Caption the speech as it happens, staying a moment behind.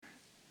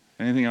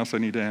Anything else I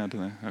need to add to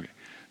that? Okay.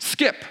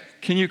 Skip,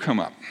 can you come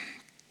up?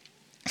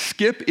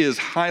 Skip is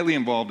highly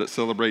involved at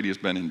Celebrate. He's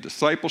been in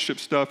discipleship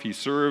stuff. He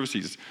serves.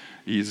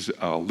 He's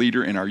a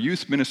leader in our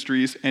youth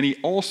ministries. And he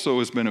also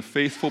has been a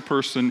faithful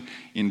person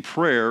in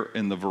prayer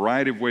in the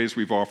variety of ways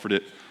we've offered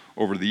it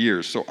over the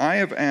years. So I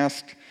have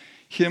asked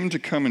him to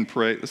come and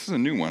pray. This is a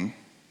new one.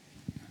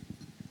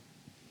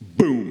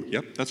 Boom.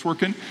 Yep, that's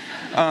working.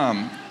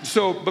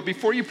 But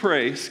before you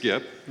pray,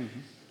 Skip,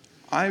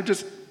 why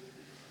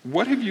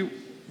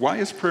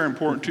is prayer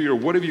important to you, or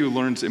what have you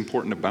learned is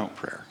important about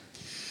prayer?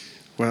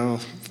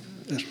 Well,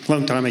 a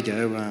long time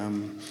ago,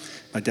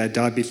 my dad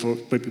died before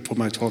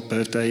my 12th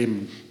birthday,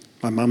 and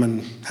my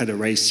mum had to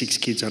raise 6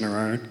 kids on her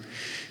own.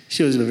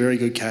 She was a very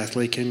good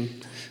Catholic,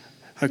 and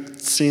I've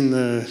seen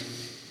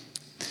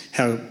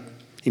how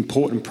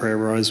important prayer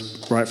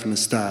was right from the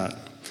start.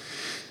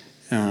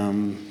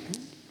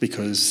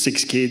 Because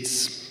 6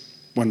 kids,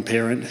 1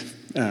 parent,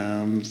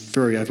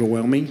 very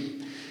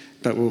overwhelming,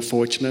 but we were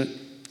fortunate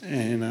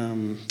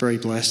and very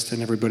blessed,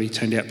 and everybody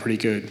turned out pretty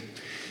good.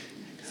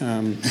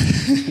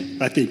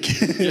 I think.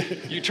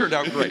 You turned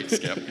out great,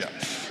 Skip.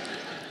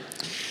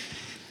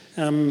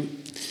 Yeah.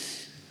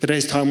 But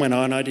as time went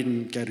on, I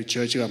didn't go to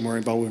church. I got more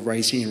involved with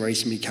racing, and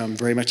racing became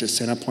very much a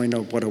centre point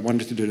of what I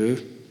wanted to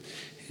do.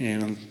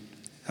 And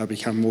I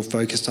became more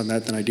focused on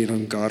that than I did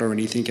on God or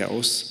anything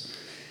else.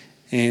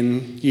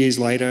 And years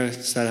later, I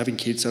started having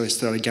kids, so I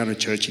started going to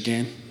church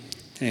again.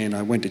 And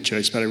I went to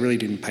church, but I really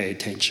didn't pay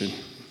attention.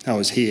 I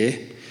was here,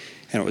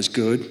 and it was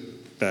good,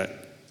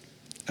 but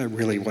it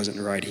really wasn't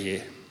right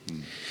here.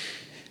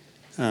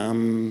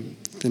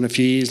 Then a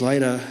few years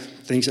later,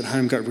 things at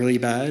home got really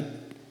bad,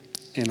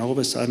 and all of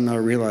a sudden I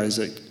realised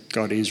that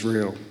God is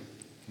real.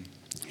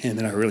 And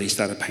then I really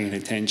started paying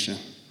attention.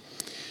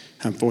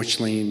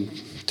 Unfortunately, in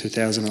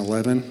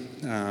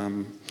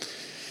 2011,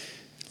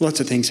 lots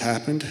of things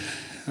happened.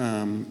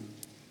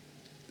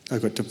 I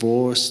got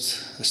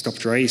divorced, I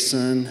stopped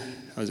racing,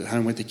 I was at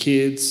home with the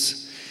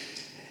kids,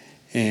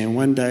 and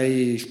one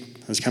day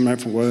I was coming home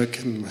from work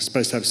and I was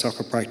supposed to have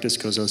soccer practice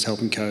because I was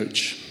helping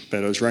coach,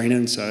 but it was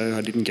raining, so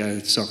I didn't go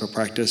to soccer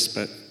practice,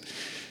 but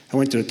I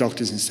went to the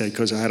doctors instead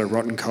because I had a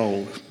rotten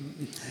cold.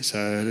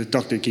 So the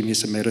doctor gave me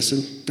some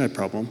medicine, no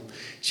problem.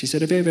 She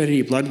said, "Have you ever had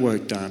any blood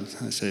work done?"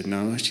 I said,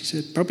 "No." She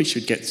said, "Probably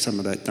should get some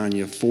of that done.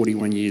 You're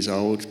 41 years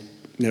old,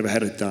 never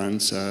had it done."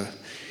 So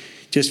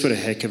just for the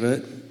heck of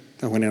it,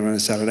 I went out on a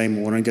Saturday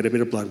morning, got a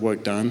bit of blood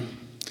work done.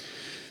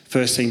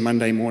 First thing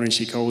Monday morning,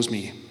 she calls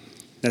me.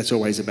 That's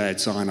always a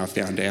bad sign, I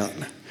found out.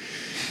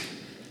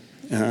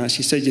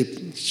 She said, "Your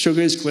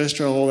sugars,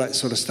 cholesterol, all that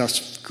sort of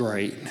stuff's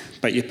great,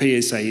 but your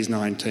PSA is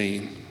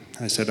 19.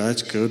 I said, "Oh,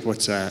 that's good.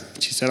 What's that?"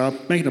 She said, "I'll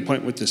make an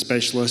appointment with the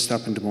specialist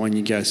up in Des Moines.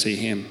 You go see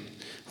him."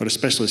 Well, the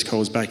specialist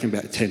calls back in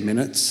about 10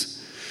 minutes.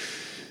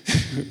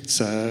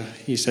 So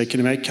he said,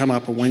 "Can you come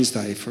up on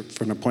Wednesday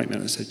for an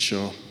appointment?" I said,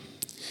 "Sure."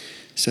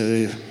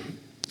 So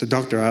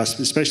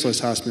the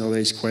specialist asked me all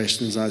these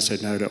questions. I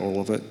said no to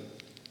all of it.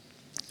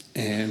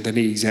 And then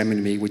he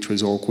examined me, which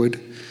was awkward.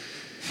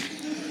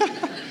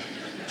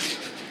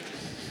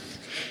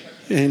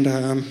 And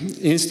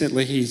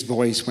instantly his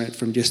voice went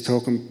from just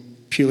talking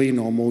purely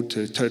normal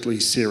to totally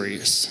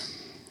serious.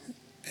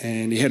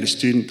 And he had a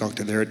student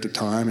doctor there at the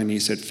time, and he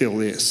said, "Feel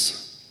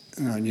this."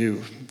 And I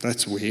knew,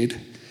 that's weird.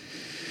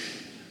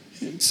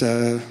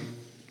 So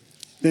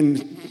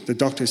then the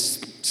doctor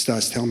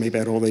starts telling me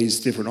about all these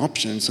different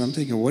options. I'm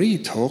thinking, what are you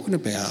talking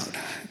about?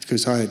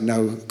 Because I had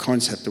no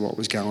concept of what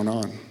was going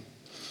on.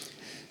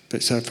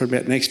 But so for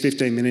about the next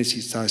 15 minutes,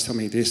 he starts telling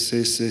me this,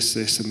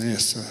 and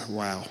this.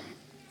 Wow.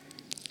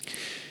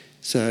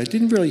 So it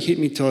didn't really hit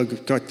me till I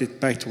got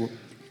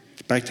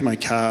back to my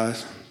car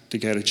to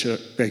go to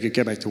church,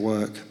 go back to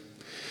work.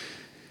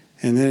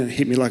 And then it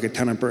hit me like a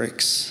ton of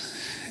bricks.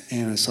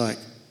 And it's like,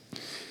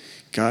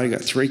 God, I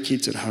got 3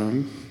 kids at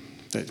home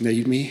that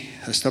need me.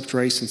 I stopped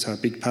racing, so a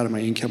big part of my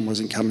income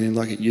wasn't coming in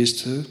like it used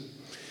to.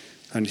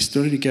 I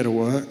still need to go to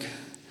work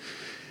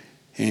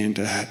and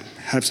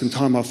have some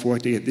time off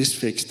work to get this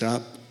fixed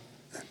up.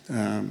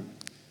 One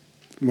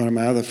of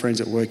my other friends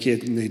at work here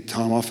needed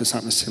time off for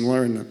something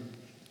similar, and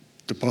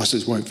the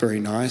bosses weren't very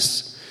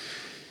nice.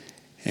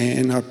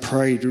 And I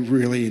prayed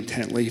really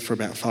intently for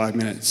about 5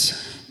 minutes.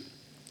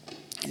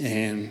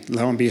 And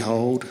lo and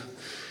behold,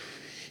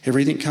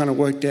 everything kind of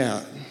worked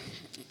out.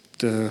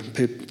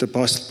 The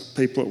boss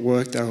people at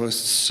work, they were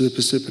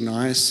super, super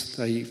nice.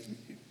 They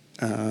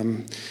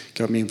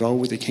got me involved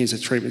with the Cancer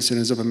Treatment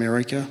Centers of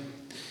America,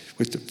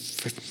 with the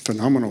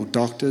phenomenal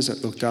doctors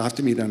that looked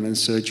after me, done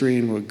surgery,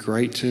 and were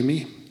great to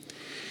me.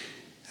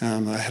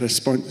 I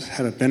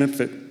had a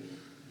benefit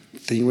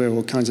thing where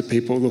all kinds of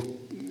people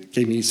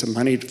gave me some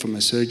money for my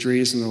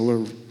surgeries and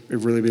all the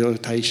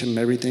rehabilitation and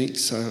everything,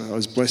 so I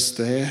was blessed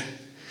there.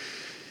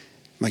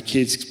 My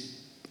kids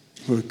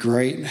were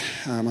great.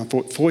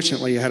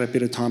 Fortunately, I had a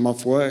bit of time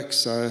off work,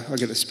 so I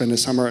got to spend the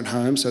summer at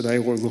home, so they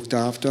were looked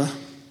after.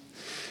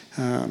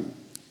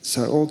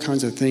 So all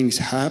kinds of things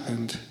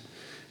happened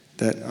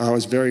that I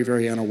was very,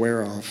 very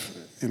unaware of,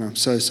 and I'm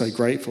so, so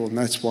grateful. And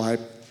that's why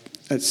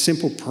that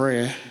simple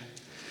prayer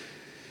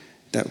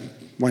that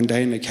one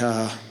day in the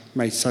car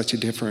made such a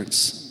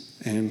difference.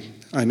 And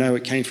I know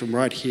it came from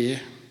right here.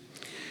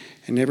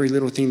 And every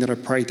little thing that I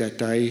prayed that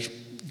day,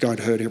 God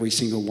heard every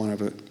single one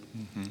of it.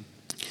 Mm-hmm.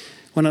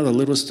 One other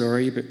little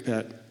story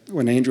about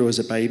when Andrew was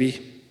a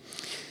baby.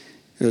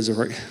 I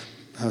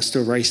was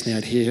still racing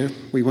out here.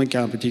 We weren't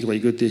going particularly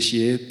good this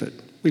year, but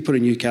we put a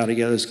new car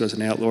together because it was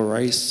an outlaw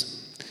race.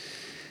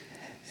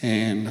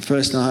 And the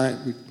first night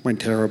we went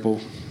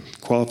terrible.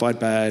 Qualified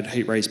bad,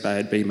 heat race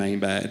bad, B main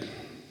bad.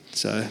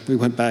 So we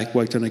went back,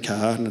 worked on the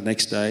car, and the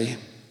next day,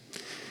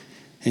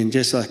 and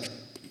just like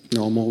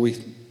normal,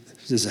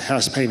 there's a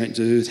house payment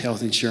due,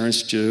 health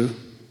insurance due,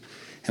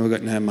 and we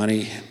got no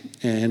money.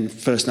 And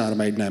first night I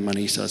made no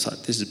money, so I was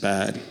like, this is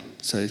bad.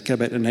 So go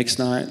back the next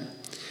night,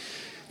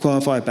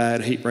 qualified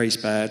bad, heat race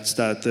bad,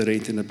 started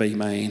 13th in the B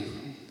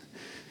main.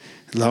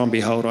 Lo and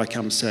behold, I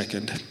come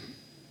second.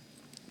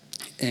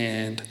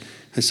 And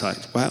it's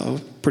like, wow,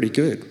 pretty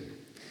good.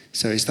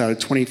 So he started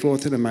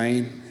 24th in the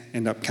main,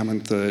 ended up coming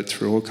third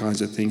through all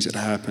kinds of things that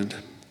happened.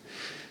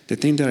 The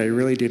thing that I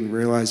really didn't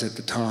realise at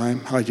the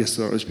time, I just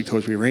thought it was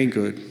because we ran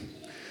good.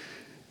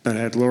 But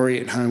I had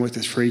Laurie at home with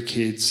the 3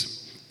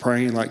 kids,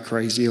 praying like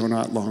crazy all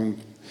night long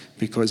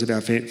because of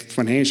our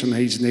financial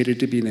needs needed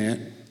to be met.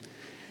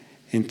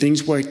 And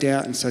things worked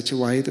out in such a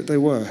way that they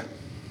were.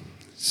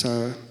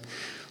 So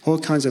all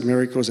kinds of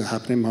miracles are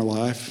happening in my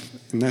life,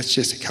 and that's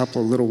just a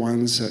couple of little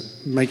ones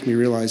that make me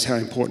realise how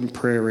important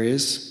prayer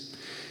is.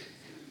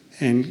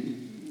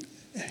 And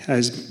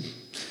as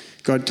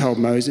God told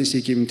Moses,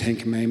 he gave him 10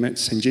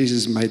 commandments, and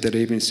Jesus made that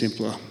even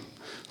simpler.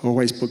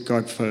 Always put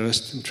God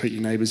first and treat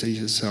your neighbours as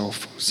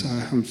yourself. So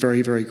I'm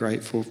very, very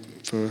grateful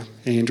for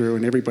Andrew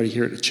and everybody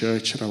here at the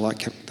church that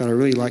I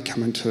really like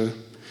coming to.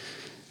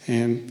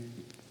 And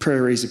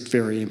prayer is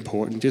very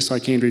important. Just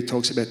like Andrew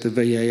talks about the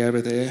VA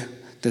over there,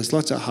 there's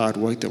lots of hard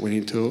work that went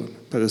into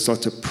it, but there's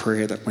lots of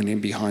prayer that went in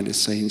behind the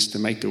scenes to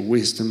make the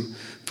wisdom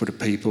for the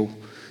people,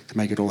 to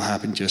make it all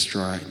happen just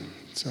right.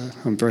 So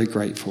I'm very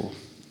grateful.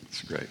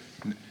 That's great.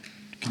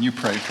 Can you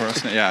pray for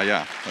us?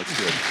 Yeah, that's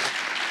good.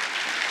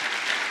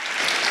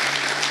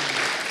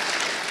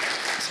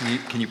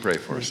 So can you pray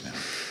for us now?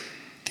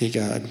 Dear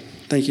God,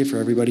 thank you for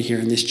everybody here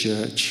in this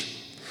church.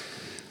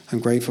 I'm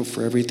grateful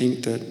for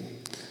everything that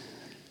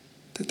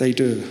they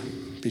do,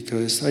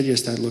 because they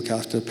just don't look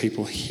after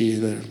people here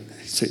that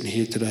are sitting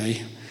here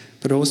today,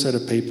 but also the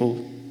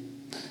people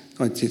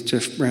not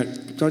just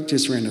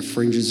around the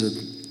fringes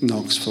of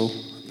Knoxville,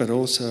 but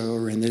also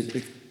around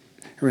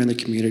the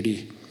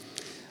community.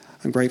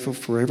 I'm grateful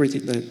for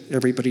everything that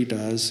everybody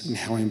does and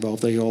how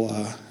involved they all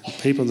are. The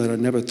people that I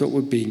never thought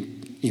would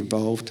be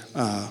involved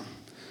are.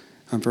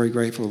 I'm very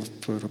grateful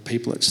for the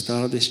people that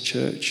started this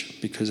church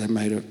because they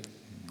made a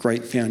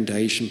great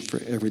foundation for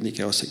everything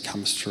else that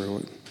comes through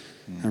it.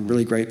 Mm-hmm. I'm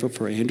really grateful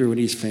for Andrew and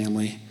his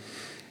family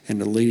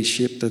and the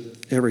leadership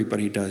that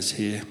everybody does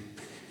here.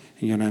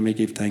 In your name I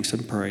give thanks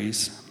and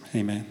praise.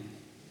 Amen.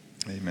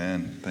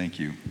 Amen. Thank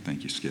you.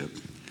 Thank you, Skip.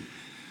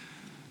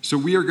 So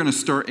we are going to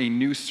start a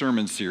new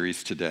sermon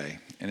series today,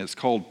 and it's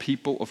called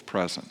People of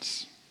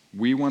Presence.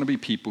 We want to be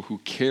people who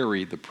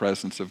carry the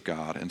presence of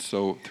God. And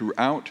so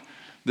throughout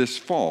this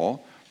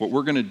fall, what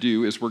we're going to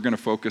do is we're going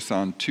to focus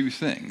on 2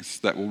 things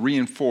that will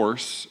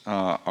reinforce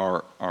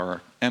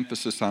our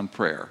emphasis on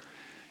prayer: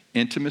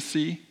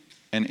 intimacy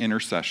and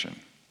intercession.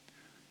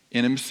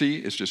 Intimacy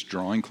is just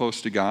drawing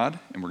close to God,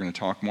 and we're going to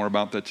talk more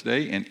about that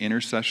today, and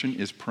intercession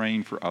is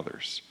praying for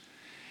others.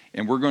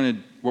 And what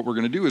we're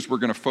going to do is we're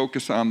going to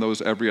focus on those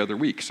every other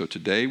week. So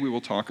today we will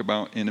talk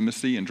about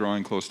intimacy and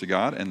drawing close to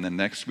God, and then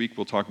next week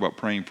we'll talk about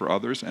praying for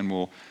others, and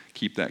we'll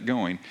keep that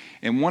going.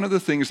 And one of the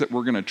things that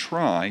we're going to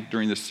try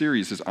during this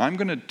series is I'm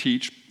going to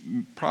teach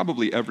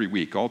probably every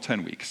week, all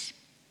 10 weeks.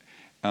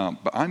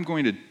 But I'm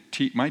going to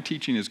my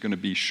teaching is going to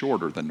be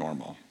shorter than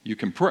normal. You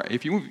can pray.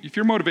 If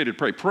you're motivated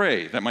to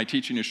pray that my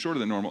teaching is shorter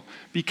than normal,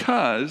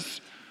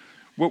 because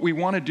what we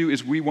want to do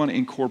is we want to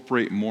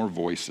incorporate more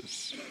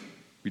voices.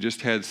 We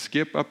just had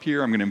Skip up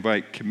here. I'm going to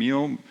invite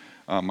Camille,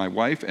 my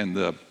wife, and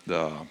the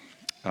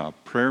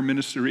prayer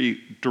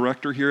ministry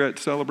director here at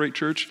Celebrate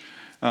Church.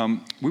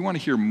 We want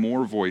to hear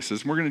more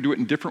voices. We're going to do it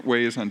in different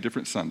ways on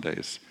different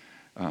Sundays.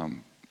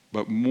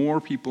 But more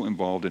people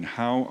involved in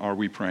how are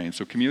we praying.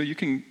 So Camille, you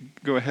can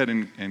go ahead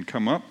and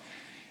come up.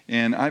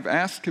 And I've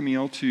asked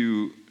Camille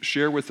to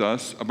share with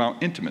us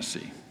about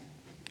intimacy.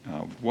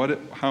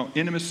 How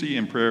intimacy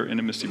in prayer,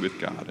 intimacy with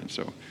God. And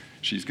so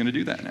she's going to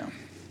do that now.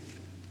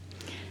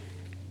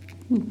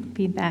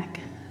 Feedback.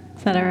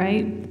 Is that all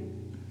right? Can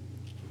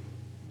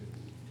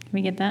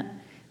we get that?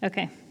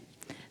 Okay.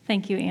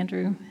 Thank you,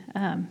 Andrew.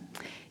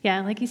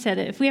 Yeah, like you said,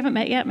 if we haven't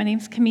met yet, my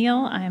name's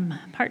Camille. I'm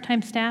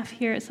part-time staff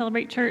here at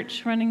Celebrate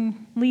Church,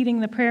 leading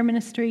the prayer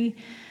ministry.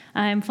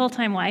 I'm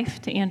full-time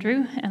wife to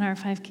Andrew and our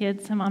 5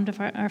 kids. I'm mom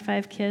to our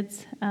 5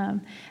 kids.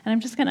 And I'm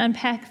just going to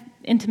unpack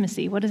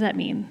intimacy. What does that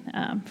mean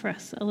for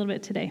us a little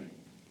bit today?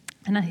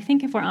 And I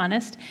think if we're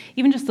honest,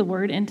 even just the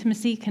word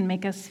intimacy can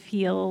make us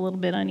feel a little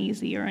bit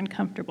uneasy or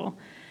uncomfortable.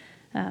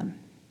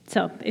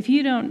 So if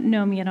you don't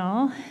know me at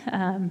all,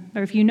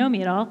 or if you know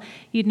me at all,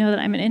 you'd know that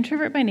I'm an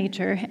introvert by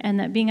nature, and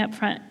that being up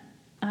front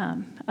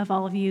of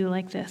all of you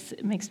like this,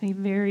 it makes me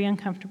very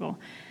uncomfortable.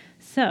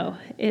 So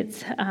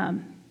it's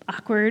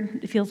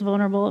awkward, it feels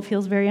vulnerable, it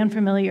feels very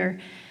unfamiliar.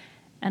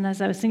 And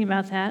as I was thinking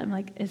about that, I'm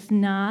like, it's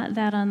not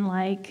that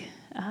unlike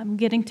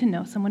getting to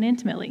know someone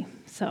intimately.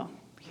 So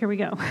here we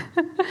go.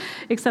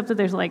 Except that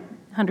there's like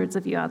hundreds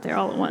of you out there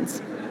all at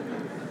once.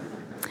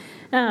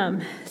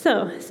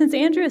 So since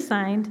Andrew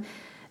assigned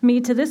me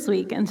to this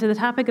week and to the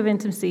topic of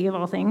intimacy of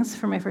all things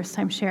for my first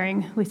time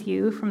sharing with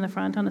you from the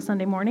front on a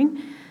Sunday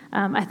morning,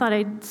 I thought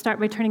I'd start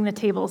by turning the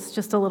tables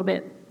just a little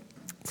bit.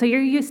 So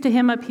you're used to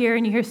him up here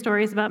and you hear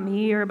stories about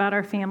me or about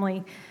our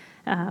family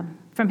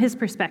from his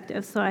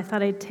perspective. So I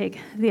thought I'd take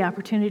the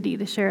opportunity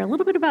to share a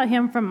little bit about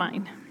him from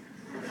mine.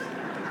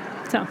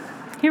 So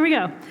here we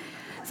go.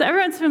 So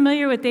everyone's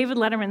familiar with David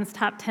Letterman's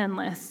top 10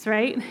 lists,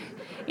 right?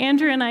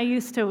 Andrew and I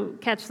used to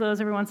catch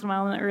those every once in a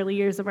while in the early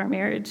years of our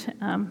marriage.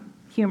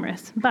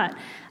 Humorous. But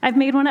I've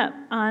made one up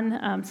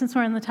on, since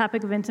we're on the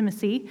topic of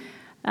intimacy.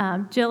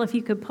 Jill, if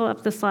you could pull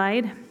up the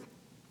slide.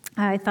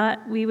 I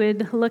thought we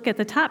would look at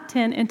the top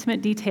 10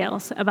 intimate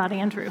details about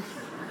Andrew.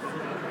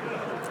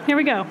 Here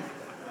we go.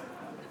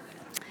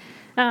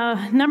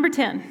 Number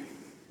 10.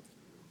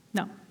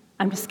 No,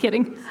 I'm just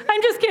kidding.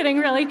 I'm just kidding,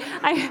 really.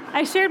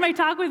 I shared my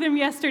talk with him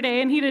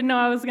yesterday, and he didn't know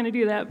I was going to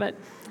do that. But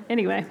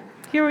anyway,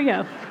 here we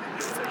go.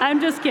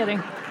 I'm just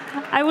kidding.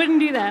 I wouldn't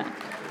do that.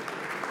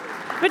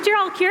 But you're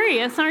all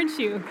curious, aren't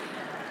you?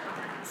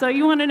 So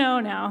you want to know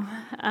now.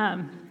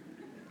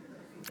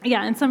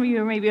 Yeah, and some of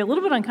you are maybe a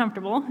little bit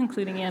uncomfortable,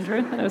 including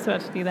Andrew. I was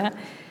about to do that.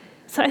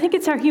 So I think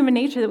it's our human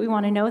nature that we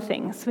want to know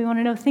things. We want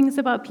to know things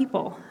about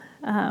people.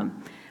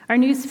 Our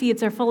news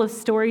feeds are full of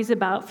stories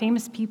about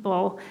famous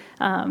people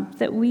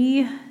that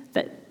we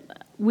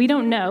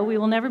don't know, we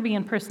will never be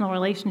in personal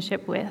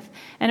relationship with,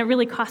 and it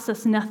really costs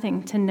us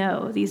nothing to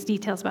know these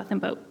details about them,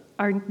 but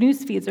our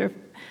news feeds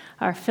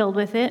are filled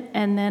with it,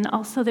 and then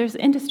also there's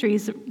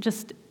industries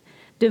just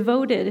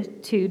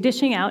devoted to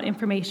dishing out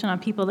information on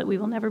people that we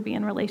will never be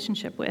in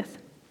relationship with.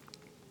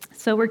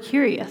 So we're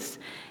curious,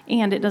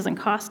 and it doesn't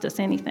cost us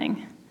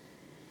anything.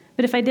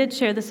 But if I did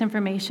share this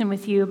information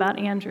with you about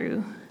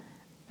Andrew,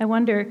 I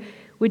wonder,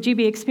 would you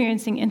be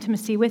experiencing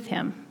intimacy with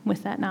him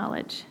with that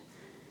knowledge?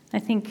 I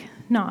think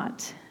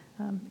not.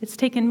 It's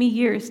taken me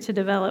years to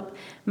develop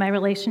my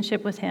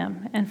relationship with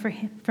him, and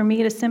for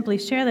me to simply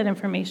share that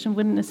information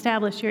wouldn't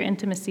establish your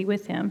intimacy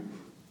with him.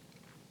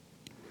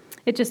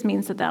 It just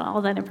means that all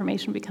that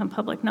information become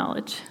public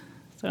knowledge.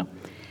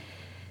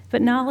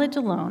 But knowledge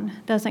alone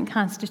doesn't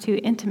constitute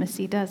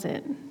intimacy, does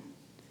it?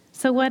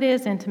 So what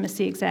is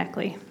intimacy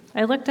exactly?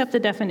 I looked up the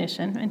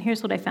definition, and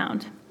here's what I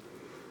found.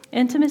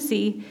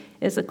 Intimacy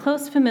is a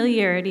close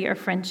familiarity or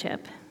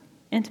friendship.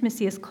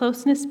 Intimacy is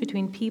closeness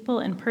between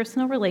people in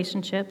personal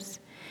relationships.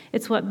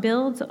 It's what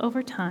builds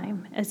over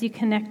time as you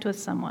connect with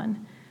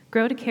someone,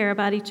 grow to care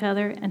about each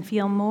other, and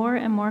feel more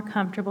and more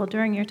comfortable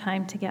during your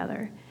time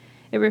together.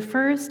 It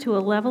refers to a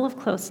level of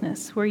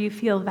closeness where you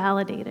feel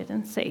validated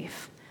and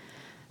safe.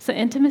 So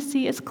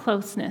intimacy is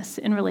closeness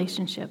in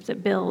relationships.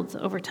 It builds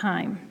over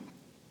time.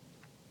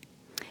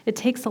 It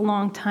takes a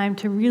long time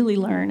to really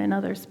learn in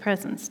others'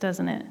 presence,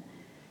 doesn't it?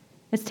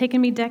 It's taken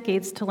me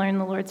decades to learn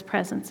the Lord's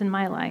presence in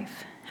my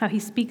life, how he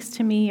speaks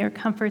to me or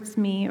comforts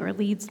me or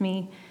leads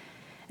me,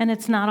 and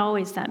it's not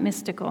always that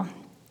mystical.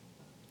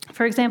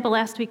 For example,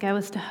 last week I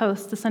was to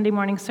host the Sunday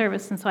morning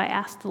service, and so I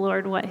asked the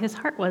Lord what his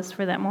heart was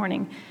for that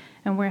morning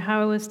and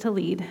how I was to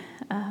lead.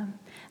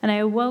 And I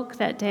awoke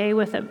that day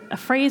with a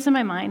phrase in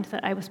my mind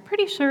that I was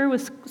pretty sure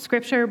was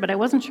scripture, but I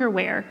wasn't sure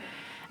where.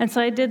 And so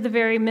I did the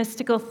very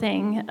mystical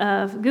thing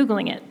of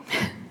Googling it.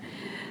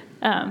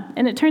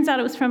 And it turns out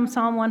it was from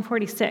Psalm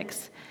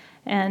 146.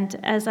 And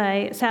as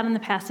I sat in the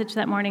passage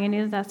that morning, I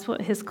knew that's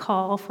what his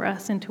call for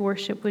us into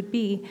worship would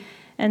be.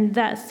 And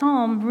that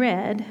psalm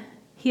read,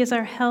 "He is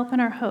our help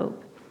and our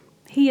hope.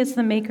 He is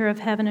the maker of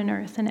heaven and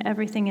earth and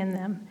everything in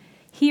them.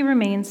 He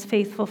remains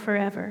faithful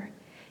forever.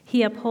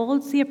 He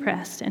upholds the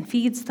oppressed and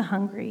feeds the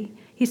hungry.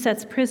 He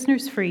sets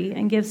prisoners free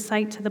and gives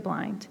sight to the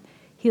blind.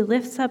 He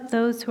lifts up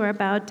those who are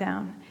bowed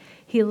down.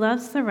 He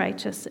loves the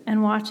righteous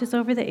and watches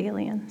over the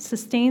alien,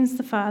 sustains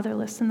the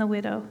fatherless and the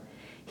widow.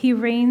 He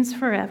reigns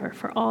forever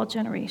for all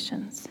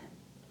generations."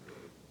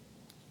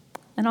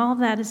 And all of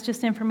that is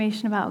just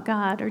information about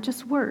God, or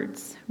just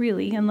words,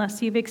 really,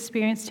 unless you've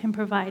experienced him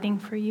providing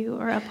for you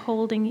or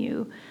upholding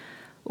you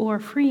or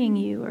freeing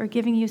you or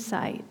giving you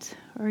sight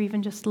or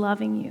even just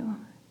loving you.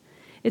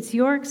 It's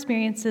your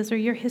experiences or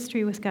your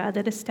history with God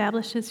that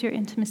establishes your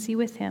intimacy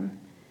with him.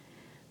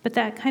 But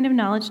that kind of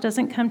knowledge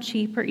doesn't come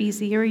cheap or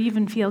easy or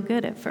even feel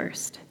good at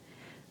first,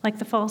 like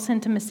the false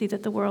intimacy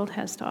that the world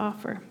has to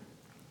offer.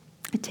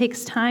 It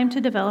takes time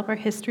to develop our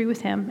history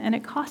with him, and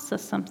it costs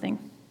us something.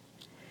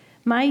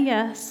 My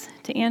yes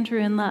to Andrew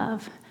in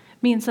love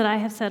means that I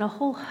have said a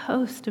whole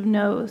host of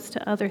no's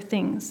to other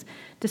things,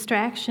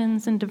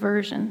 distractions and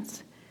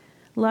diversions.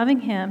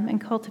 Loving him and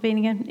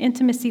cultivating an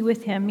intimacy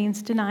with him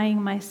means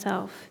denying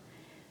myself,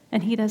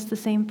 and he does the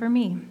same for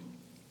me.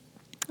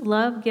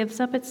 Love gives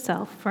up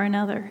itself for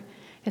another.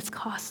 It's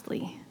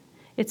costly.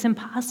 It's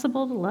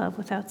impossible to love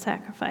without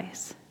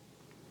sacrifice.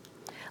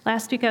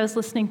 Last week I was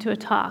listening to a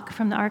talk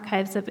from the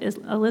archives of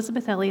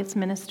Elizabeth Elliot's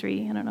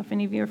ministry. I don't know if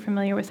any of you are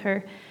familiar with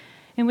her,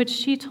 in which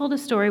she told a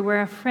story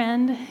where a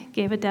friend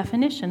gave a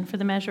definition for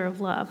the measure of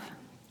love.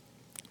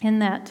 In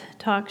that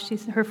talk,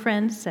 her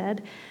friend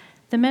said,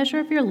 "The measure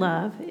of your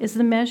love is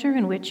the measure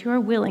in which you are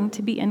willing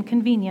to be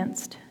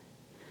inconvenienced."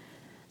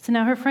 So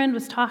now her friend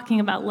was talking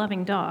about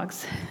loving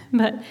dogs,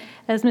 but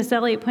as Miss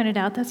Elliott pointed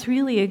out, that's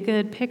really a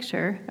good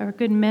picture or a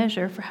good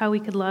measure for how we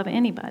could love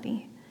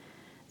anybody.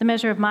 The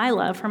measure of my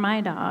love for my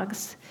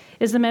dogs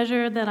is the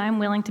measure that I'm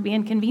willing to be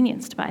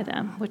inconvenienced by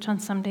them, which on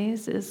some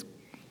days is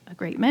a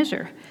great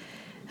measure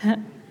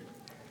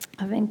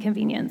of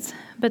inconvenience.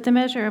 But the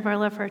measure of our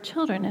love for our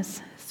children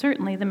is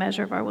certainly the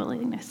measure of our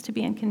willingness to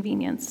be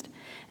inconvenienced,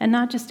 and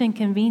not just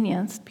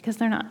inconvenienced because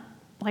they're not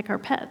like our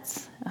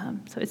pets.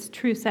 So it's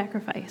true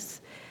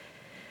sacrifice.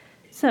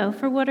 So,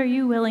 for what are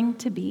you willing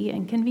to be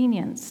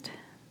inconvenienced?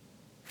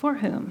 For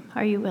whom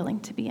are you willing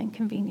to be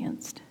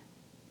inconvenienced?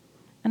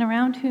 And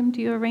around whom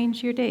do you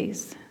arrange your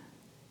days?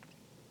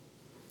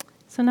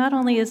 So not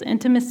only is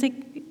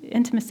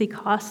intimacy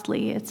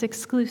costly, it's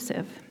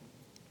exclusive.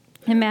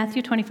 In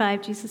Matthew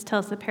 25, Jesus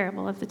tells the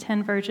parable of the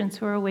 10 virgins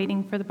who are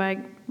waiting for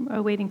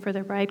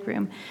their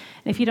bridegroom. And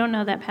if you don't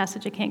know that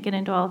passage, I can't get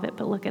into all of it,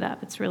 but look it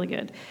up. It's really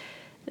good.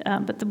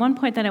 But the one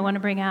point that I want to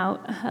bring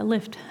out,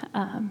 lift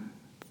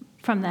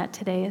from that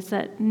today, is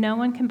that no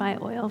one can buy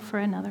oil for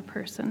another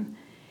person.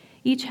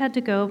 Each had to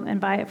go and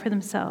buy it for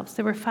themselves.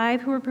 There were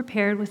 5 who were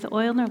prepared with the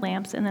oil in their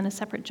lamps and then a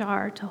separate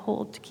jar to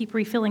hold to keep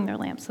refilling their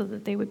lamps so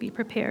that they would be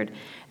prepared.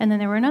 And then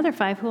there were another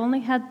 5 who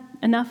only had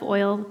enough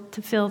oil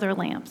to fill their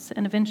lamps,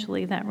 and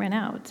eventually that ran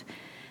out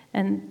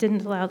and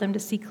didn't allow them to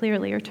see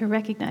clearly or to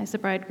recognize the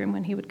bridegroom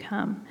when he would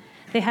come.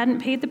 They hadn't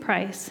paid the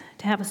price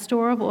to have a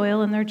store of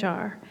oil in their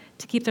jar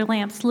to keep their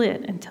lamps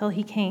lit until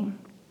he came.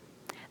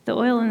 The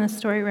oil in this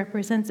story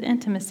represents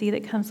intimacy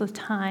that comes with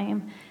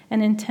time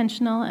and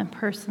intentional and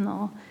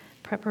personal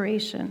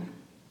preparation.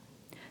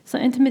 So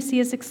intimacy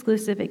is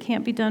exclusive. It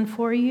can't be done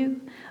for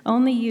you.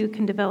 Only you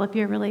can develop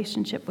your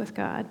relationship with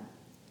God.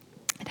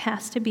 It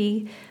has to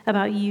be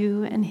about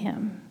you and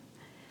him.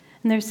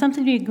 And there's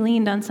something to be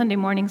gleaned on Sunday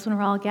mornings when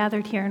we're all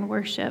gathered here in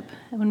worship.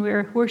 And when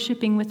we're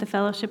worshiping with the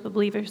fellowship of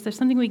believers, there's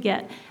something we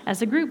get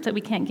as a group that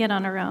we can't get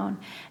on our own.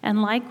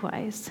 And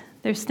likewise,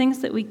 there's things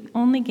that we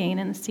only gain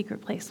in the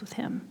secret place with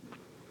him.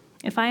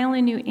 If I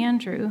only knew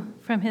Andrew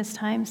from his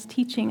times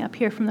teaching up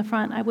here from the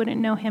front, I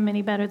wouldn't know him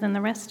any better than the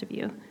rest of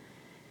you.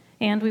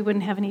 And we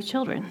wouldn't have any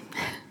children.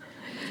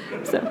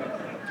 So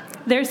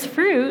there's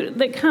fruit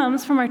that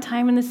comes from our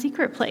time in the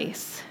secret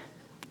place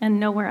and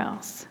nowhere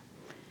else.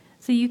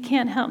 So you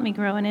can't help me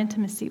grow in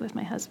intimacy with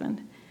my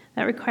husband.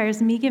 That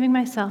requires me giving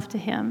myself to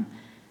him,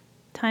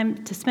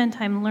 time to spend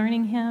time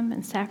learning him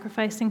and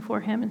sacrificing for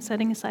him and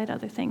setting aside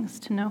other things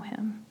to know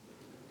him.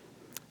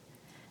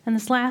 And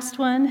this last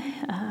one,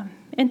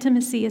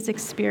 intimacy is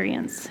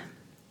experience.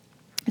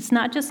 It's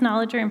not just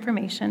knowledge or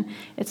information.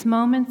 It's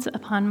moments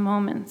upon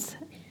moments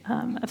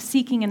of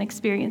seeking and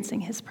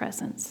experiencing his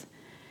presence.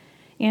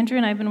 Andrew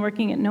and I have been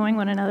working at knowing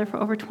one another for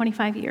over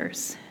 25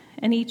 years.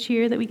 And each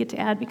year that we get to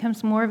add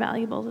becomes more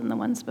valuable than the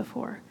ones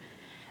before.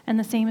 And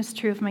the same is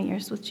true of my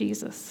years with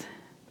Jesus.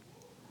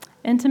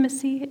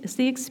 Intimacy is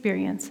the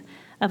experience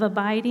of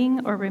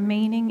abiding or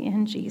remaining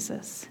in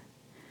Jesus,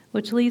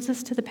 which leads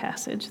us to the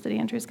passage that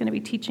Andrew is going to be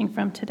teaching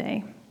from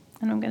today.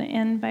 And I'm going to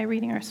end by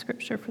reading our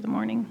scripture for the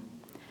morning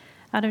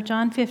out of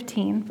John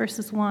 15,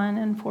 verses 1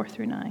 and 4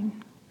 through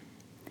 9.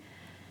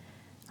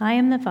 I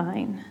am the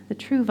vine, the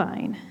true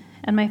vine,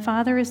 and my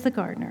Father is the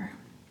gardener.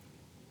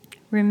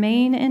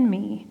 Remain in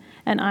me,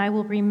 and I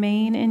will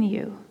remain in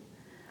you.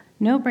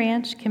 No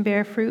branch can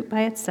bear fruit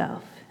by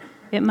itself.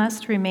 It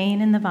must remain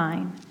in the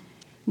vine.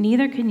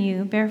 Neither can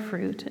you bear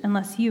fruit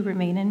unless you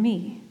remain in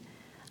me.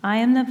 I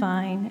am the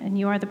vine, and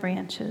you are the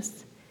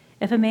branches.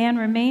 If a man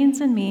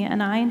remains in me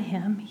and I in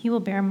him, he will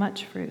bear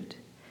much fruit.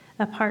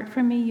 Apart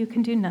from me, you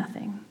can do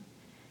nothing.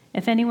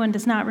 If anyone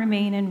does not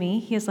remain in me,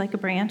 he is like a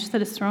branch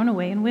that is thrown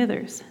away and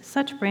withers.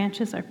 Such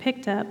branches are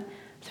picked up,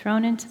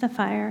 thrown into the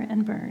fire,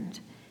 and burned.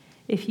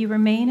 If you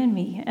remain in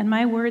me, and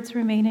my words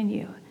remain in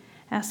you,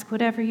 ask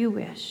whatever you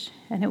wish,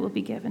 and it will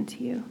be given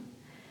to you.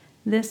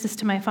 This is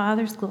to my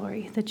Father's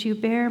glory, that you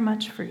bear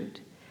much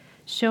fruit,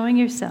 showing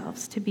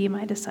yourselves to be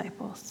my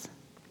disciples.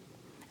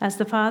 As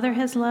the Father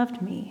has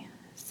loved me,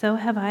 so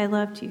have I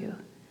loved you.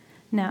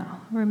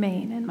 Now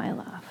remain in my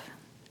love.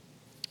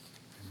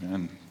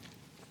 Amen.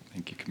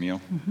 Thank you,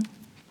 Camille. Mm-hmm.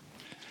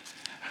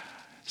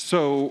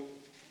 So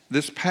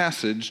this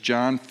passage,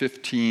 John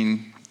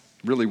 15,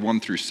 really 1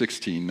 through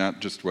 16, not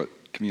just what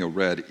Camille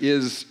read,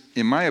 is,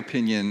 in my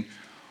opinion,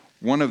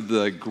 one of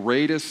the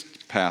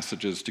greatest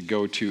passages to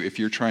go to if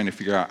you're trying to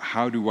figure out,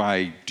 how do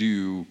I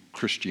do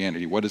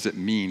Christianity? What does it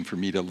mean for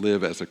me to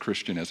live as a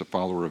Christian, as a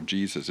follower of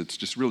Jesus? It's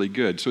just really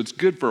good. So it's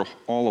good for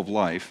all of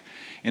life.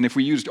 And if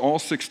we used all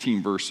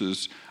 16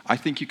 verses, I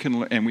think you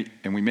can,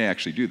 and we may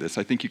actually do this,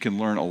 I think you can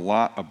learn a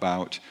lot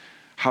about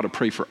how to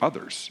pray for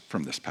others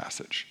from this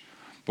passage.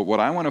 But what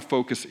I want to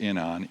focus in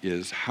on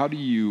is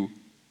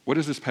what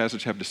does this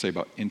passage have to say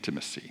about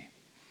intimacy,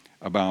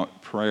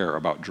 about prayer,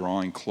 about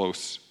drawing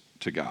close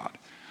to God?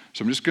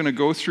 So I'm just going to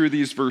go through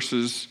these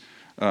verses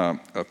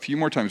a few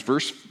more times.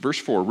 Verse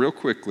 4, real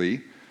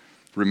quickly.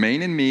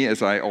 Remain in me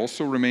as I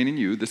also remain in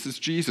you. This is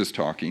Jesus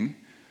talking.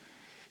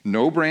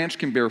 No branch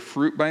can bear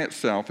fruit by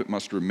itself. It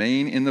must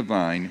remain in the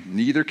vine.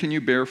 Neither can you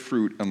bear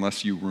fruit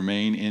unless you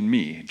remain in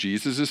me.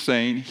 Jesus is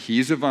saying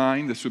he's a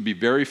vine. This would be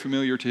very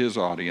familiar to his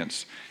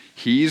audience.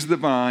 He's the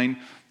vine.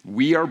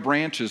 We are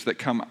branches that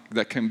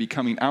can be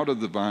coming out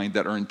of the vine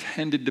that are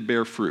intended to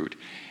bear fruit.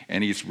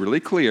 And he's really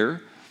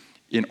clear.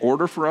 In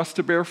order for us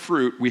to bear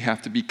fruit, we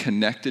have to be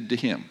connected to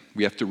him.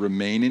 We have to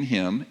remain in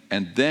him,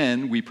 and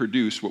then we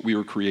produce what we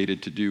were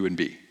created to do and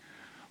be.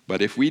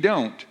 But if we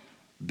don't,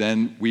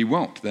 then we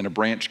won't. Then a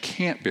branch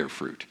can't bear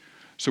fruit.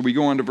 So we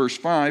go on to verse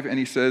 5, and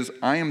he says,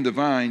 I am the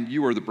vine,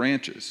 you are the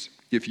branches.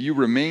 If you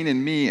remain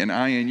in me and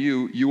I in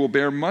you, you will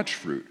bear much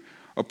fruit.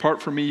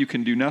 Apart from me, you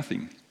can do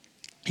nothing.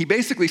 He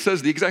basically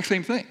says the exact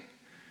same thing.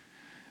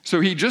 So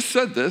he just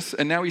said this,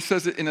 and now he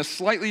says it in a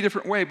slightly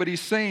different way, but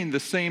he's saying the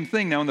same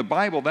thing. Now in the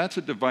Bible, that's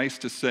a device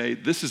to say,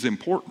 this is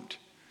important.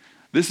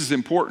 This is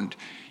important.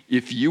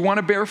 If you want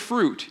to bear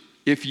fruit,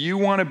 if you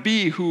want to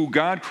be who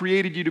God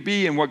created you to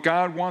be and what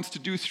God wants to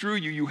do through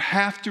you, you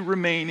have to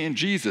remain in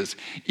Jesus.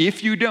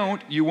 If you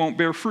don't, you won't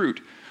bear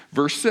fruit.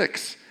 Verse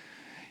 6,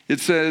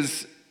 it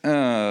says,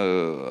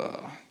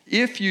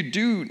 if you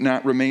do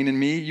not remain in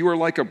me, you are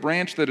like a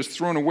branch that is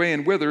thrown away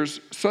and withers.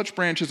 Such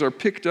branches are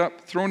picked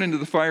up, thrown into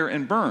the fire,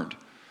 and burned.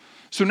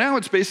 So now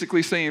it's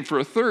basically saying for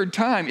a third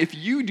time, if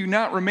you do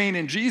not remain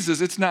in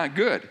Jesus, it's not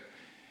good.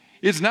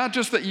 It's not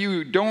just that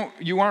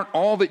you aren't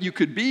all that you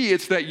could be,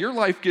 it's that your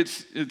life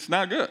it's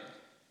not good.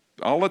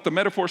 I'll let the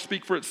metaphor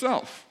speak for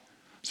itself.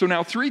 So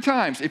now 3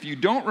 times, if you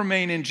don't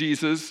remain in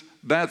Jesus,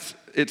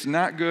 it's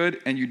not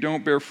good and you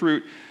don't bear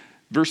fruit.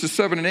 Verses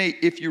 7 and 8,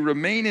 if you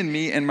remain in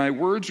me and my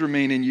words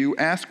remain in you,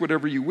 ask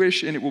whatever you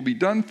wish and it will be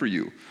done for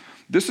you.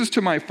 This is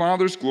to my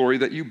Father's glory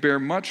that you bear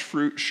much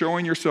fruit,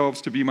 showing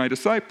yourselves to be my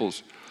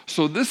disciples.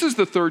 So this is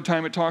the 3rd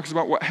time it talks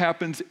about what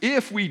happens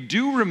if we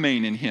do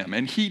remain in him,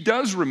 and he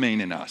does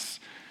remain in us.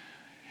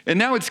 And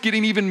now it's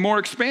getting even more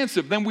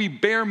expansive. Then we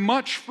bear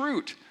much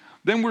fruit.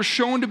 Then we're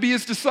shown to be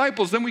his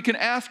disciples. Then we can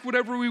ask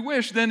whatever we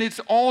wish. Then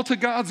it's all to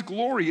God's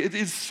glory. It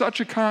is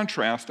such a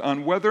contrast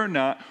on whether or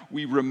not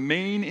we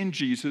remain in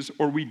Jesus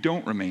or we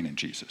don't remain in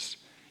Jesus.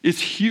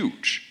 It's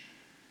huge.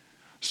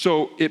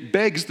 So it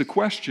begs the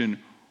question,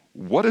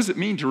 what does it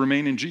mean to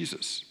remain in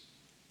Jesus?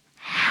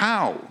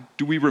 How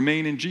do we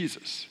remain in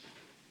Jesus?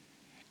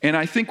 And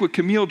I think what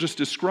Camille just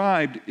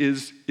described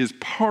is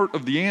part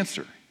of the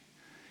answer.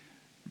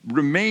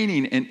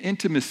 Remaining and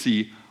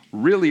intimacy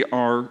really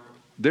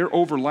they're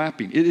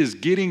overlapping. It is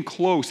getting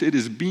close. It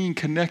is being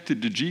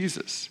connected to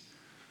Jesus.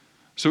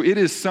 So it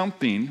is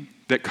something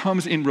that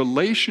comes in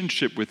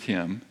relationship with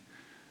him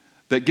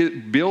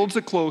that builds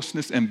a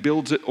closeness and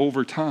builds it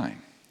over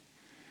time.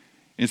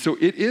 And so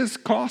it is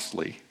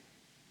costly.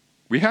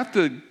 We have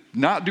to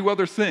not do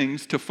other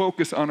things to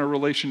focus on our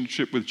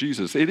relationship with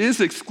Jesus. It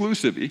is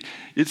exclusive.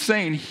 It's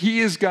saying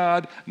he is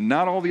God,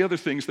 not all the other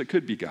things that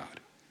could be God.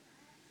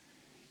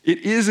 It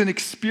is an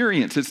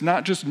experience. It's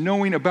not just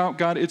knowing about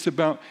God. It's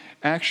about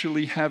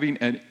actually having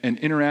an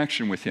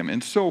interaction with him.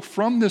 And so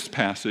from this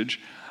passage,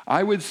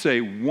 I would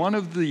say one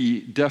of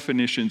the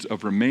definitions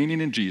of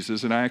remaining in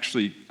Jesus, and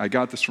I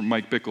got this from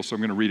Mike Bickle, so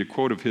I'm going to read a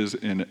quote of his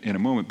in a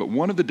moment, but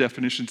one of the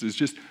definitions is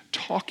just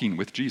talking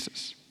with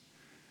Jesus.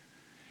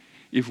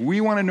 If we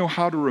want to know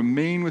how to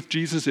remain with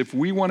Jesus, if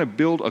we want to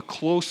build a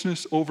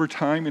closeness over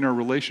time in our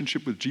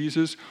relationship with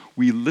Jesus,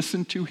 we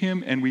listen to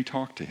him and we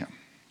talk to him.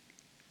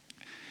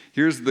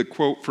 Here's the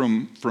quote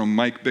from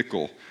Mike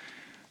Bickle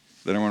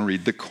that I want to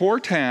read. The core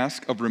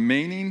task of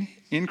remaining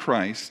in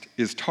Christ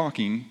is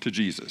talking to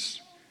Jesus.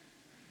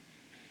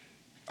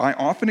 I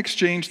often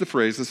exchange the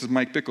phrase, this is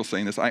Mike Bickle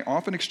saying this, I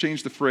often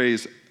exchange the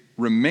phrase,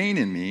 remain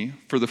in me,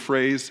 for the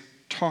phrase,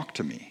 talk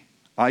to me.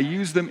 I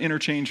use them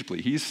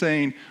interchangeably. He's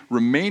saying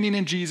remaining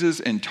in Jesus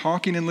and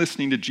talking and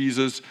listening to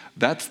Jesus,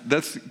 that's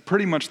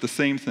pretty much the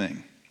same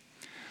thing.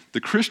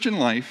 The Christian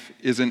life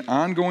is an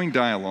ongoing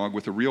dialogue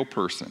with a real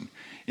person.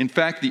 In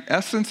fact, the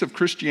essence of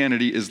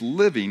Christianity is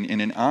living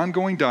in an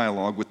ongoing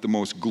dialogue with the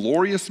most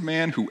glorious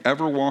man who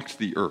ever walked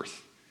the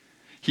earth.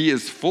 He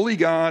is fully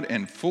God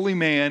and fully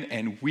man,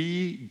 and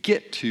we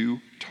get to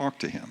talk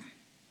to him.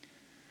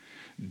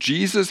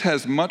 Jesus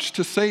has much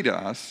to say to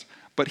us,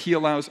 but he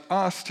allows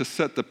us to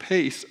set the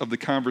pace of the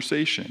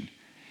conversation.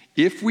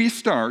 If we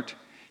start,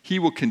 he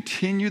will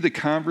continue the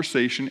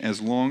conversation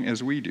as long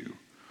as we do.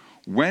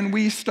 When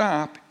we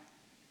stop,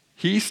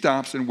 he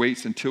stops and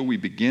waits until we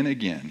begin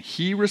again.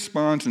 He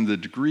responds in the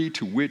degree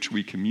to which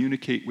we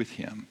communicate with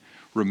him.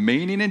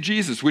 Remaining in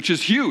Jesus, which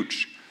is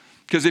huge,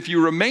 because if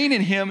you remain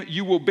in him,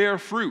 you will bear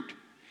fruit.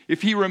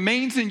 If he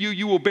remains in you,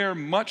 you will bear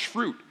much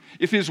fruit.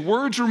 If his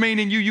words remain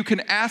in you, you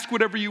can ask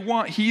whatever you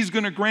want. He's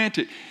going to grant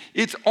it.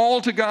 It's all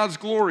to God's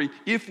glory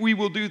if we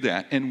will do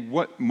that. And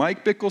what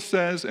Mike Bickle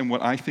says and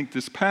what I think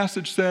this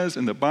passage says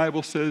and the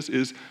Bible says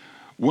is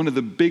one of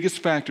the biggest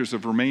factors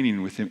of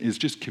remaining with him is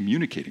just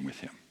communicating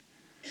with him,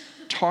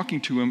 talking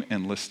to him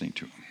and listening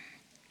to him.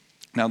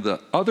 Now,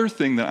 the other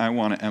thing that I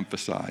want to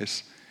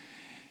emphasize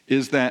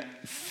is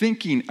that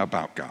thinking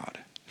about God,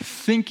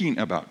 thinking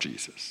about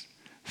Jesus,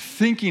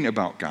 thinking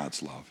about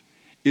God's love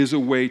is a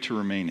way to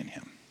remain in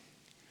him.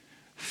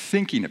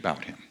 Thinking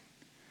about him.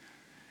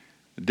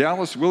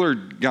 Dallas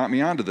Willard got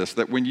me onto this,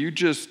 that when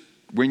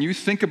you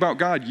think about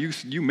God,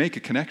 you make a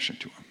connection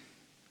to him.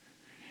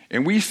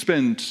 And we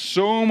spend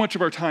so much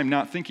of our time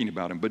not thinking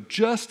about him, but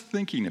just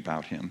thinking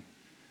about him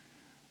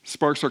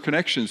sparks our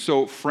connection.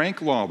 So Frank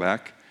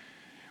Laubach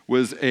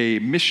was a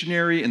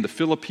missionary in the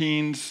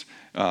Philippines,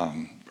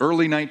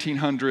 early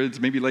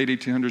 1900s, maybe late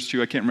 1800s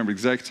too, I can't remember the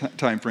exact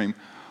time frame.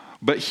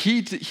 But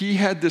he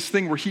had this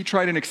thing where he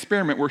tried an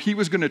experiment where he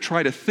was going to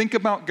try to think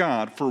about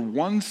God for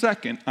 1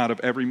 second out of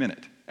every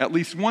minute. At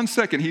least 1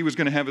 second he was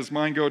going to have his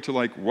mind go to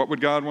like, what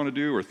would God want to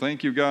do? Or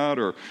thank you, God,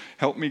 or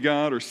help me,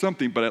 God, or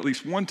something. But at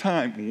least one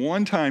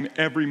time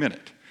every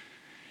minute.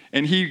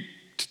 And he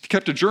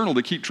kept a journal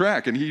to keep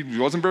track, and he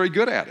wasn't very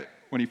good at it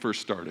when he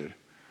first started.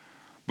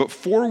 But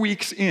 4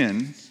 weeks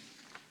in,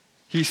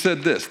 he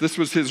said this. This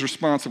was his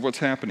response of what's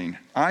happening.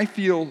 I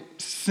feel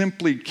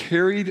simply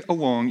carried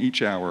along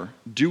each hour,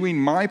 doing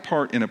my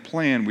part in a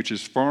plan which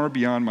is far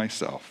beyond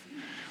myself.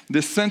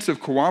 This sense of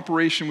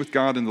cooperation with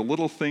God in the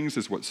little things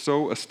is what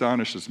so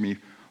astonishes me,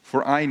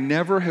 for I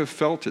never have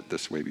felt it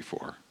this way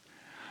before.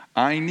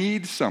 I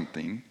need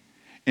something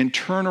and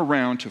turn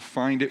around to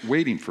find it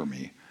waiting for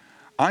me.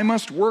 I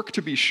must work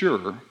to be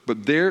sure,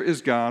 but there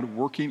is God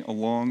working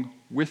along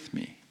with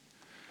me.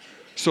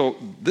 So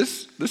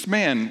this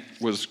man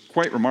was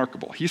quite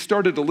remarkable. He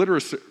started a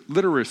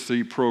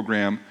literacy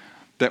program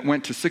that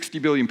went to 60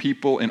 billion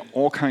people in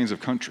all kinds of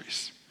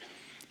countries.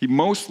 He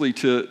mostly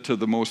to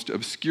the most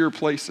obscure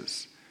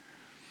places.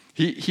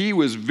 He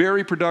was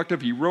very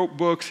productive. He wrote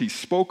books. He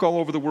spoke all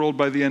over the world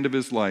by the end of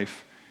his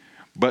life.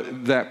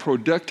 But that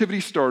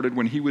productivity started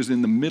when he was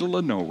in the middle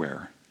of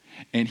nowhere,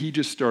 and he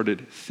just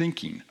started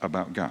thinking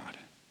about God,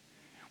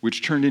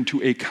 which turned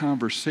into a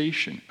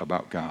conversation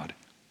about God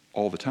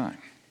all the time.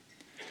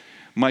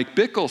 Mike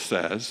Bickle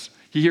says,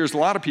 he hears a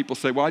lot of people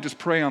say, well, I just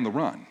pray on the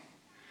run.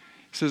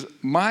 He says,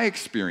 my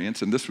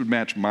experience, and this would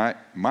match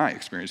my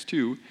experience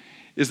too,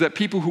 is that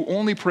people who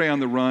only pray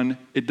on the run,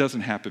 it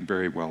doesn't happen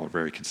very well or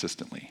very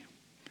consistently.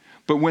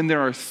 But when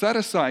there are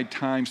set-aside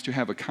times to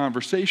have a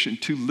conversation,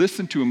 to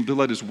listen to him, to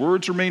let his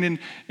words remain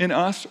in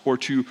us, or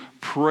to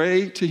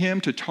pray to him,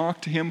 to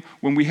talk to him,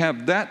 when we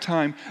have that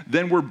time,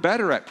 then we're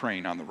better at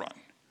praying on the run.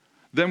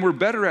 Then we're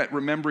better at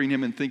remembering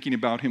him and thinking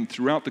about him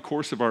throughout the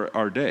course of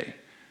our day.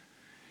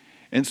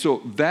 And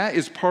so that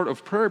is part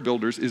of Prayer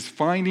Builders, is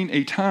finding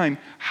a time.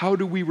 How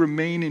do we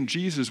remain in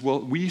Jesus?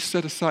 Well, we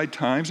set aside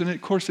times, and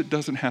of course it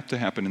doesn't have to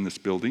happen in this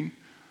building.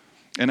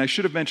 And I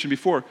should have mentioned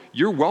before,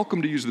 you're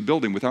welcome to use the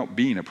building without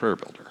being a prayer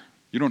builder.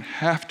 You don't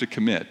have to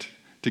commit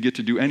to get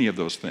to do any of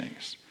those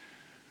things.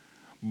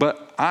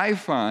 But I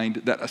find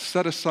that a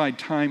set-aside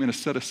time and a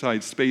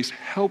set-aside space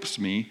helps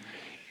me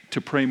to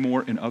pray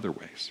more in other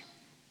ways,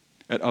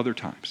 at other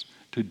times,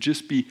 to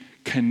just be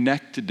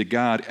connected to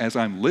God as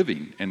I'm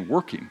living and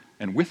working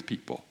and with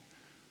people.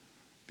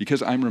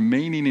 Because I'm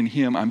remaining in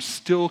him, I'm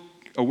still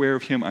aware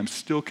of him, I'm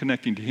still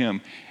connecting to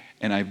him,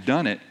 and I've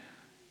done it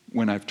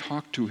when I've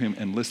talked to him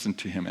and listened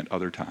to him at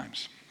other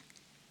times.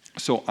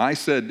 So I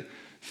said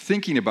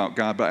thinking about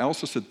God, but I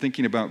also said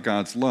thinking about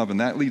God's love, and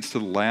that leads to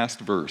the last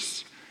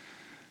verse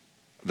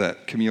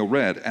that Camille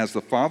read. As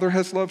the Father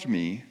has loved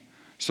me,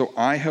 so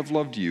I have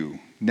loved you.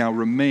 Now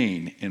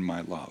remain in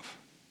my love.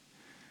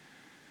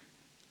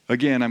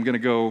 Again, I'm going to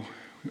go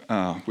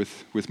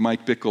with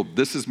Mike Bickle.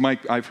 This is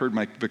I've heard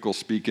Mike Bickle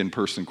speak in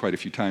person quite a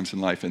few times in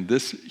life, and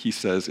this, he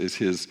says, is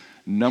his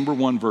number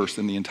one verse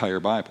in the entire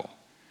Bible.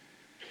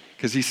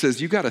 Because he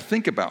says, you got to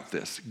think about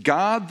this.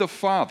 God the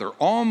Father,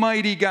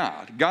 Almighty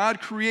God, God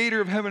creator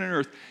of heaven and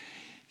earth,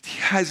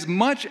 as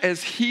much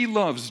as he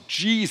loves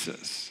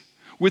Jesus,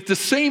 with the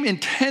same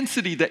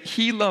intensity that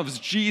he loves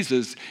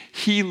Jesus,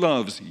 he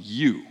loves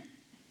you.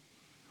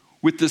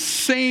 With the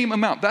same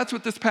amount. That's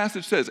what this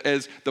passage says.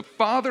 As the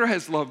Father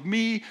has loved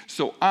me,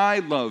 so I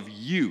love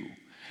you.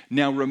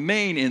 Now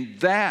remain in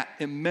that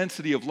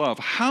immensity of love.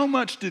 How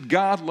much did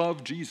God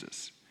love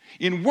Jesus?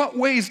 In what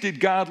ways did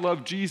God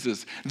love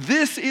Jesus?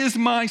 This is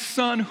my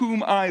Son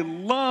whom I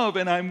love,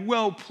 and I'm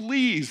well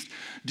pleased.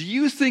 Do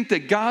you think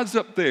that God's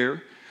up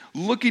there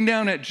looking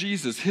down at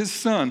Jesus, his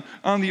Son,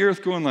 on the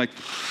earth going like,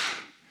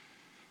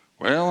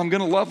 well, I'm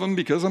going to love him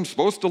because I'm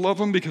supposed to love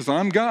him because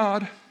I'm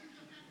God?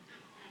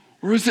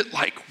 Or is it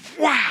like,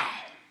 wow,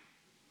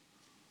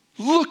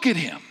 look at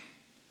him.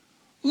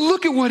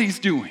 Look at what he's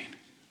doing.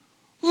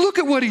 Look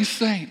at what he's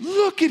saying.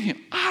 Look at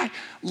him. I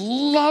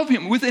love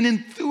him with an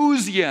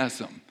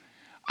enthusiasm.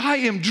 I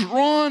am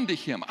drawn to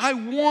him. I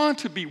want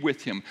to be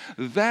with him.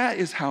 That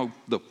is how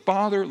the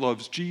Father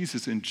loves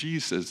Jesus, and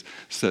Jesus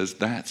says,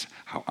 that's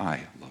how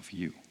I love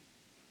you.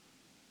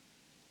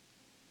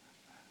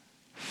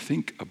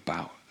 Think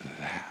about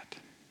that.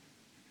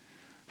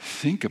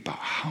 Think about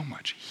how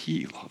much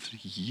he loves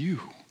you,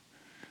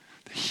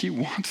 that he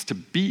wants to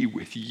be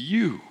with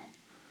you,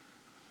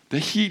 that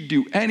he'd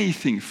do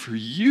anything for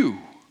you.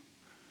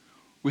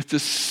 With the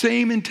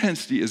same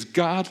intensity as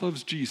God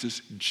loves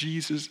Jesus,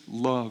 Jesus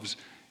loves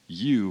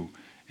you.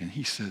 And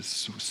he says,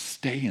 so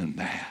stay in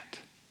that.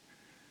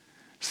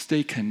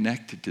 Stay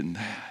connected in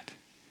that.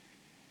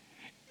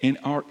 And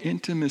our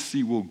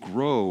intimacy will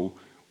grow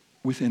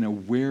with an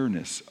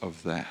awareness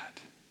of that.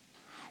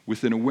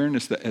 With an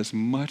awareness that as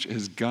much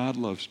as God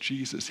loves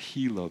Jesus,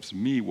 he loves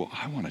me. Well,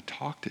 I want to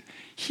talk to,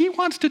 he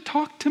wants to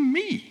talk to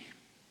me.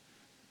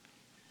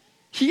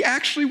 He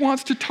actually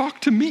wants to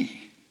talk to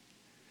me.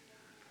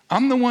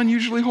 I'm the one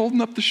usually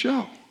holding up the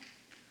show.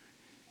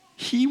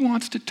 He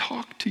wants to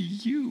talk to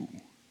you.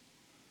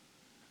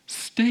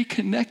 Stay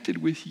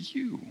connected with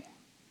you.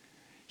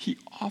 He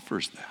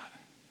offers that.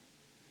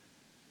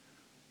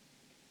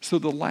 So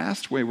the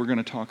last way we're going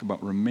to talk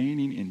about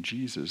remaining in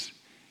Jesus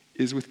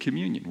is with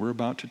communion. We're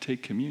about to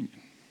take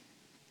communion.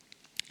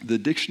 The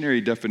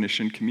dictionary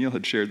definition, Camille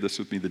had shared this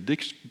with me, the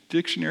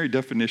dictionary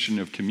definition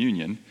of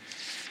communion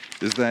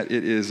is that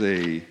it is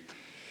a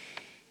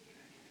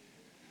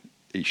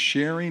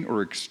sharing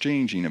or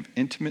exchanging of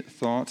intimate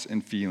thoughts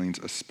and feelings,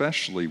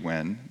 especially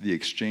when the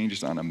exchange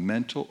is on a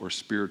mental or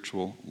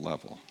spiritual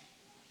level.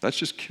 That's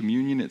just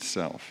communion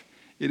itself.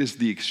 It is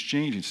the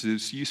exchange. So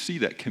you see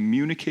that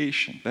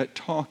communication, that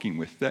talking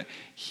with, that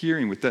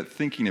hearing with, that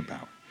thinking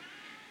about.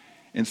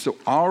 And so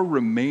our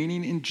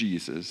remaining in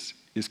Jesus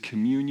is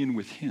communion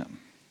with him.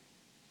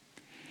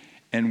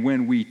 And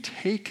when we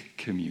take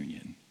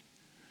communion,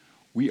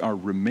 we are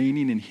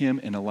remaining in him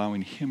and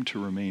allowing him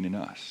to remain in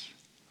us.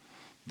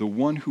 The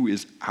one who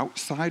is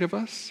outside of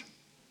us,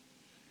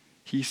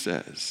 he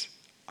says,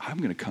 I'm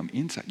going to come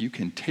inside. You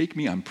can take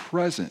me. I'm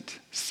present.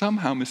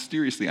 Somehow,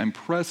 mysteriously, I'm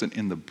present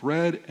in the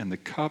bread and the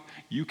cup.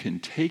 You can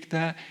take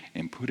that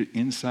and put it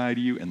inside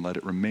you and let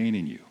it remain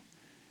in you.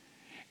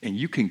 And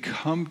you can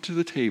come to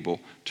the table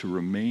to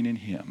remain in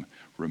him.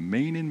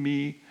 Remain in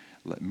me.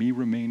 Let me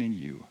remain in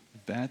you.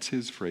 That's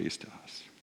his phrase to us.